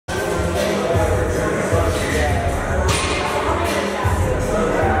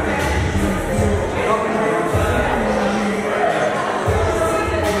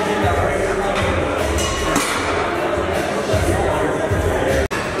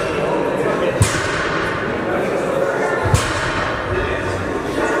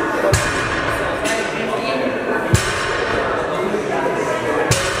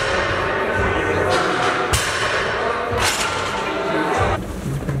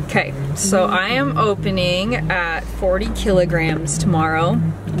Okay, so I am opening at 40 kilograms tomorrow,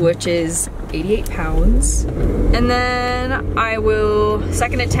 which is 88 pounds. And then I will,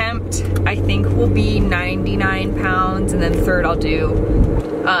 second attempt, I think will be 99 pounds. And then third I'll do,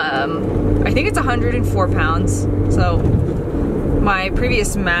 I think it's 104 pounds. So my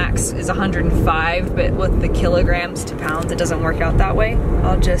previous max is 105, but with the kilograms to pounds, it doesn't work out that way.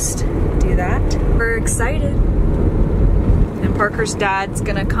 I'll just do that. We're excited. And Parker's dad's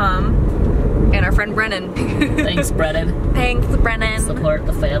gonna come, and our friend Brennan. Thanks, Brennan. Thanks, Brennan. Support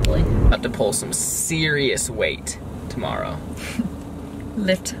the family. Have to pull some serious weight tomorrow.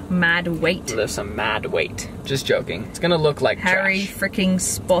 Lift mad weight. Lift some mad weight. Just joking. It's gonna look like Harry trash. freaking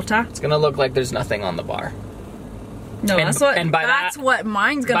Spotter. It's gonna look like there's nothing on the bar. No, And- that's what. and by that's that- what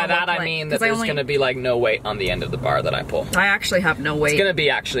mine's gonna By look that like. I mean that 'cause there's gonna be like no weight on the end of the bar that I pull. I actually have no weight. It's gonna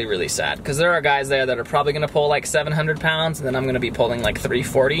be actually really sad because there are guys there that are probably gonna pull like 700 pounds, and then I'm gonna be pulling like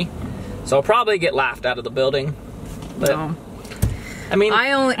 340. So I'll probably get laughed out of the building. But No. I mean,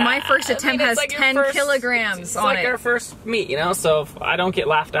 my first attempt has it's like your 10 first- kilograms it's on like it. our first meet, you know. So if I don't get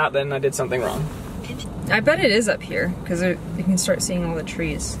laughed at, then I did something wrong. I bet it is up here because you can start seeing all the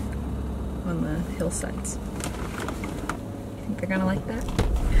trees on the hillsides. You think they're gonna like that?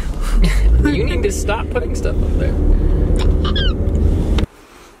 You need to stop putting stuff up there.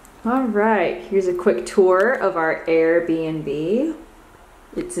 All right, here's a quick tour of our Airbnb.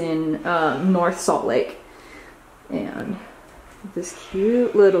 It's in North Salt Lake, and this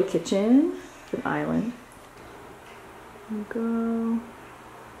cute little kitchen, an island. There we go.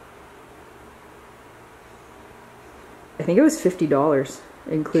 I think it was $50,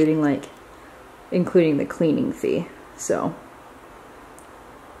 including the cleaning fee. So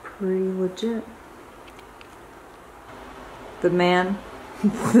pretty legit. The man,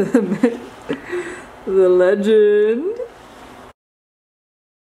 the legend.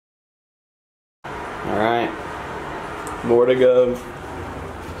 All right, more to go.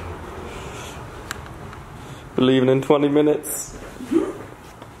 We're leaving in 20 minutes.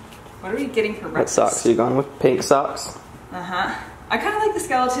 What are we getting for What breakfast? socks? Are you going with pink socks? Uh-huh. I kind of like the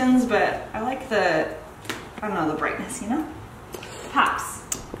skeletons, but I like the, I don't know, the brightness, you know? Pops.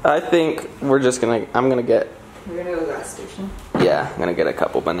 I think we're just gonna, I'm gonna get, We're gonna go to the gas station. yeah, I'm gonna get a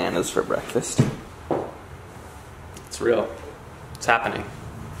couple bananas for breakfast. It's real. It's happening.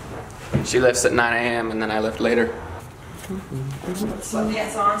 She lifts at 9 a.m. and then I lift later.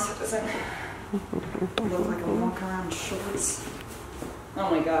 Sweatpants on so it doesn't look like I walk around in shorts. Oh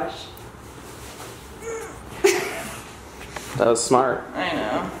my gosh. That was smart. I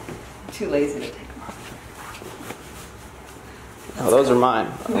know. I'm too lazy to take them off. Oh, those are mine.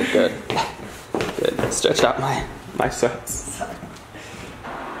 Oh, good. Good. Stretch out my sweats. Sorry.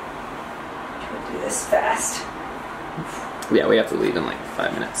 Try to do this fast. Yeah, we have to leave in like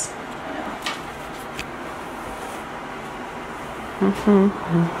 5 minutes. I know.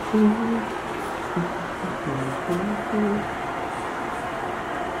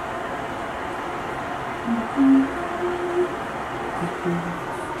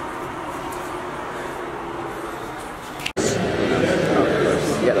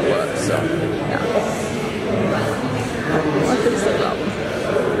 You gotta look, so yeah. I fixed the problem.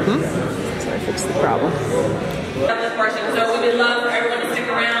 So I fixed the problem. This portion. So we would love for everyone to stick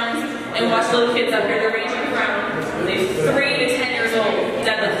around and watch little kids up here. They're ranging from maybe 3 to 10 years old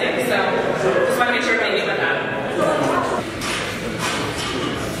deadlifting. So just want to make sure everybody knew about that.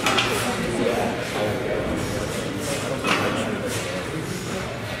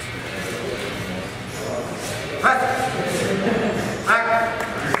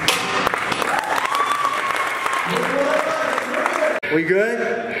 We good?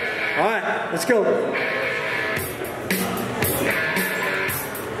 All right, let's go.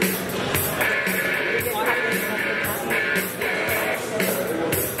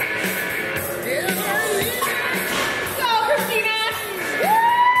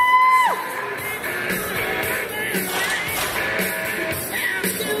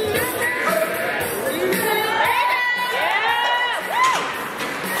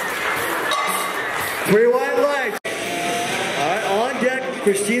 Three white lights. All right, on deck,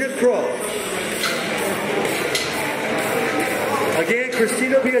 Christina Crow. Again,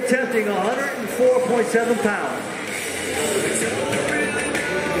 Christina will be attempting 104.7 pounds.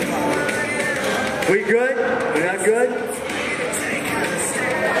 We good? We not good?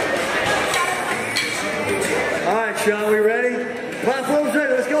 All right, Sean, we ready? Platform's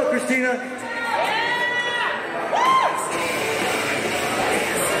ready. Let's go, Christina.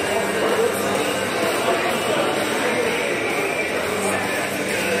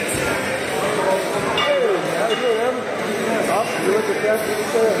 Up. You look at that, you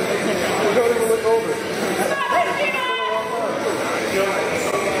don't even look over.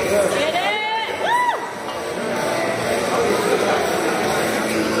 Get it! Woo!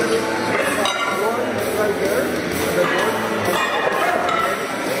 Right there.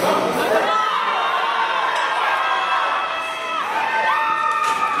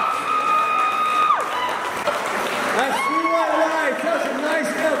 That's 3 white lights. That's a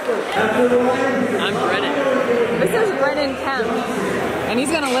nice effort. After the line. I'm Brennan. This is Brennan Kemp, and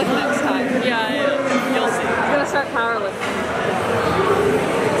he's gonna lift next time. Yeah, you'll see. He's gonna start powerlifting.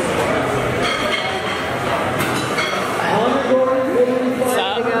 What's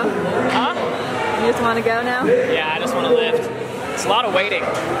up? Ready to go? Huh? You just want to go now? Yeah, I just want to lift. It's a lot of waiting.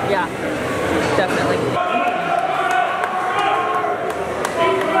 Yeah, definitely.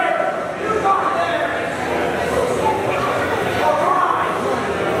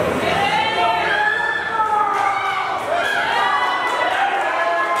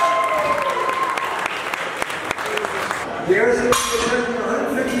 There's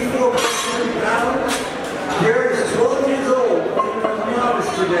 154.7 pounds. There is 12 years old, novice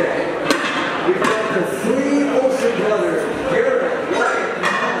today. We've got the 3 Olsen brothers, Garrett, White, and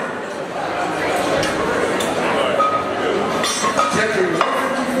Hunt. Checking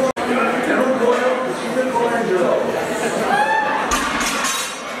 154. Emma Coyle, Christina Colangelo.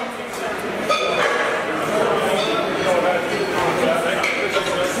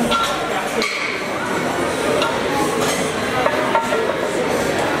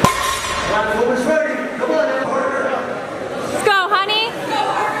 Who's ready? Come on now, Parker. Let's go, honey.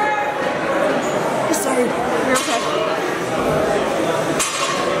 Sorry. You're okay.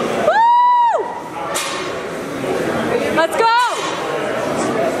 Woo! Let's go.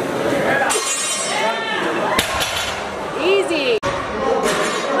 Easy.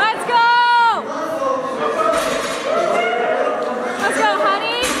 Let's go. Let's go,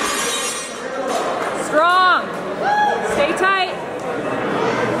 honey. Strong. Stay tight.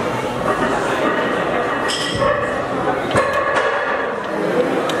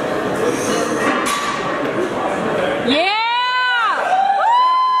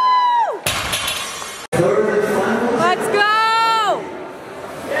 Let's go!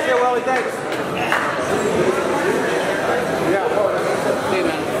 Yeah, well, thanks. Yeah. Hey,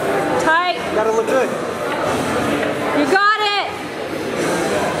 man. Tight. Gotta look good. You got it.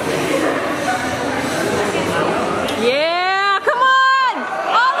 Yeah, come on!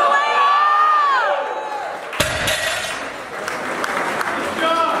 All the way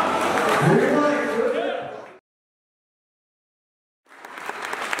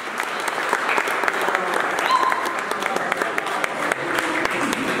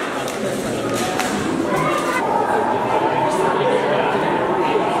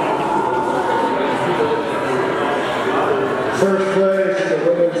First place, the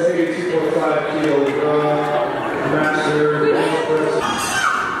women's 82.5 kilo master.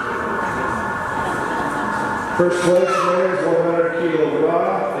 First place, men's 100 kilo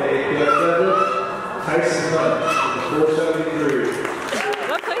raw, APS Tyson Hunt, 473.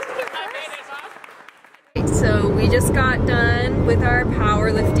 What place did you first? So we just got done with our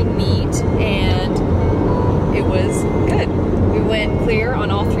powerlifting meet, and it was good. We went clear on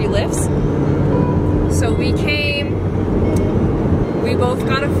all 3 lifts. So we both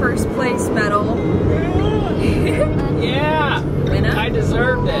got a first place medal. Yeah, Winner. I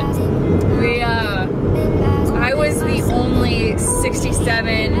deserved it. I was the only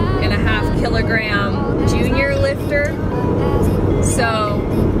 67.5 kilogram junior lifter. So,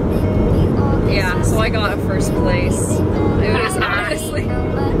 yeah, so I got a first place. It was honestly,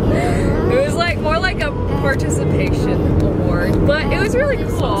 it was like more like a participation award, but it was really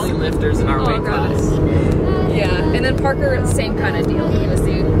cool. Only lifters in our weight class. Yeah, and then Parker, same kind of deal. He was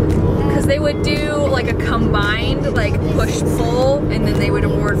because they would do like a combined like push-pull, and then they would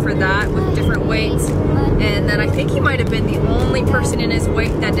award for that with different weights. And then I think he might have been the only person in his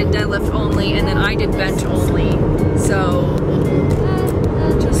weight that did deadlift only, and then I did bench only. So